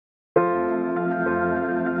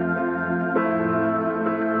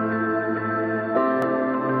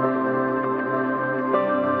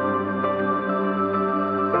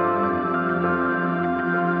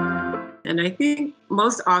And I think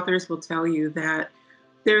most authors will tell you that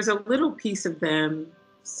there's a little piece of them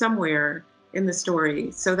somewhere in the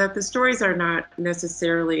story, so that the stories are not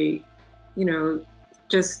necessarily, you know,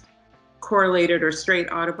 just correlated or straight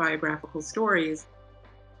autobiographical stories.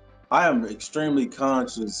 I am extremely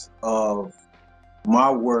conscious of my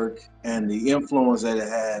work and the influence that it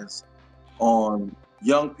has on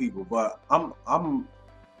young people, but I'm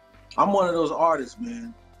one of those artists,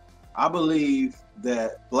 man. I believe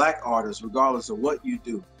that Black artists, regardless of what you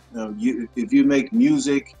do, if you make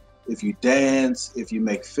music, if you dance, if you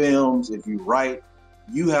make films, if you write,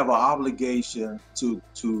 you have an obligation to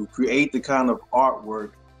create the kind of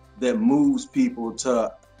artwork that moves people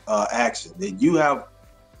to action. That you have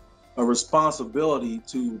a responsibility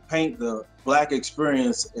to paint the Black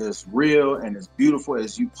experience as real and as beautiful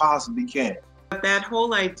as you possibly can. That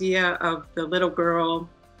whole idea of the little girl,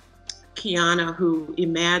 Kiana, who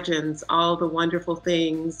imagines all the wonderful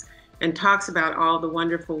things and talks about all the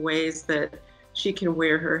wonderful ways that she can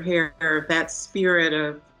wear her hair, that spirit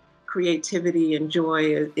of creativity and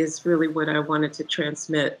joy is really what I wanted to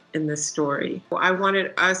transmit in this story. I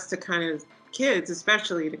wanted us to kind of, kids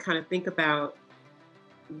especially, to kind of think about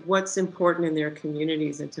what's important in their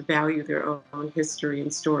communities and to value their own history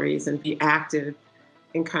and stories and be active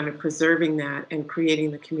in kind of preserving that and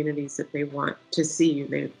creating the communities that they want to see,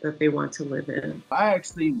 that they want to live in. I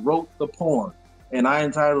actually wrote the poem and I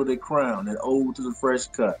entitled it Crown, an ode to the fresh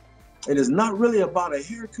cut. It is not really about a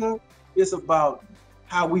haircut, it's about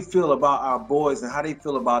how we feel about our boys and how they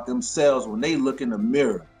feel about themselves when they look in the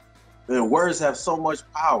mirror. Their words have so much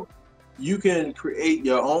power. You can create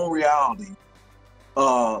your own reality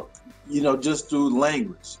just through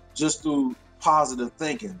language, just through positive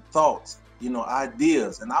thinking, thoughts,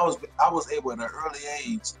 ideas. And I was able at an early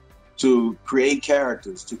age to create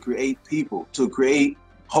characters, to create people, to create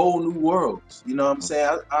whole new worlds. You know what I'm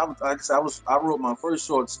saying? I wrote my first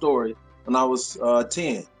short story when I was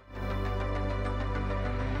 10.